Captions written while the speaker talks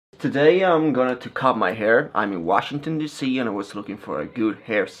Today I'm gonna to cut my hair. I'm in Washington DC and I was looking for a good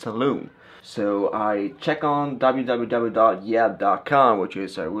hair salon. So I check on www.yelp.com, which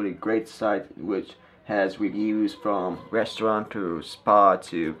is a really great site which has reviews from restaurant to spa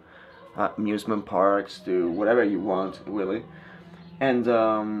to amusement parks to whatever you want really. And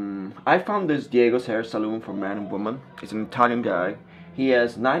I found this Diego's hair salon for man and woman. He's an Italian guy. He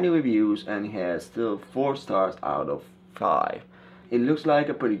has 90 reviews and he has still 4 stars out of 5. It looks like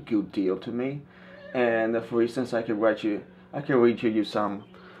a pretty good deal to me. And for instance, I can read you some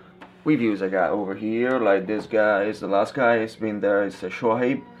reviews I got over here. Like this guy is the last guy. He's been there. It's a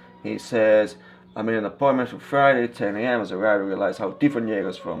Shoaib. He says, I made an appointment for Friday, 10 a.m. As I arrived, I realized how different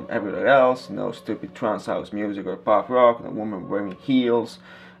Diego's from everywhere else. No stupid trance house music or pop rock. No woman wearing heels.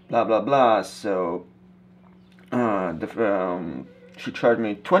 Blah blah blah. So she charged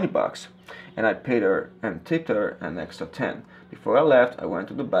me 20 bucks. And I paid her and tipped her an extra 10. Before I left, I went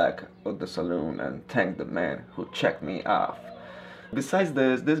to the back of the saloon and thanked the man who checked me off. Besides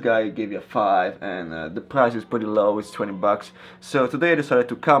this guy gave me a 5 and the price is pretty low, it's 20 bucks. So today I decided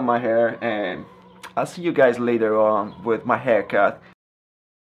to cut my hair and I'll see you guys later on with my haircut.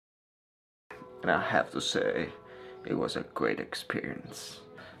 And I have to say, it was a great experience.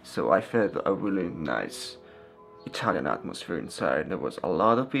 So I felt a really nice Italian atmosphere inside. There was a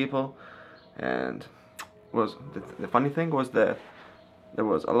lot of people. And the funny thing was that there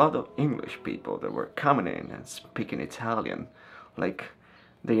was a lot of English people that were coming in and speaking Italian. Like,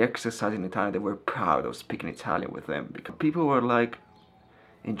 they exercised in Italian, they were proud of speaking Italian with them. Because people were like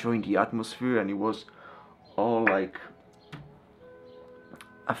enjoying the atmosphere and it was all like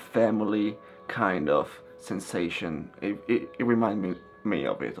a family kind of sensation. It reminded me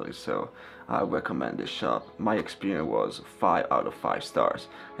of Italy, so I recommend this shop. My experience was 5 out of 5 stars.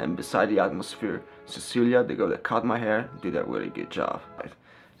 And beside the atmosphere, Cecilia, the girl that cut my hair, did a really good job.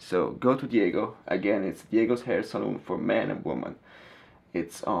 So go to Diego. Again, it's Diego's Hair Salon for men and women.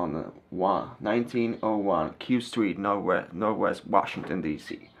 It's on 1901 Q Street, Northwest Washington,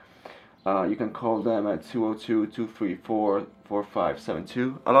 D.C. You can call them at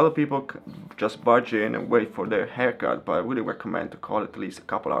 202-234-4572. A lot of people just barge in and wait for their haircut, but I really recommend to call at least a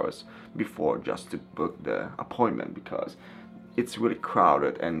couple hours before just to book the appointment because it's really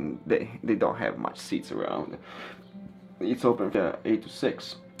crowded and they don't have much seats around. It's open from 8 to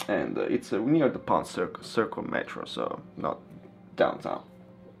 6 and it's near the Pond Circle Metro, so not downtown.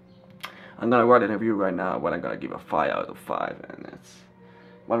 I'm gonna write a review right now, but I'm gonna give a 5 out of 5 and it's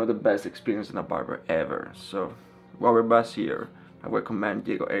one of the best experiences in a barber ever. So while we're back here, I recommend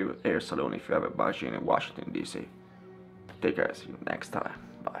Diego Hair Salon if you have a budget in Washington DC. Take care, see you next time.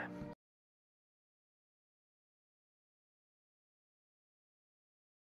 Bye.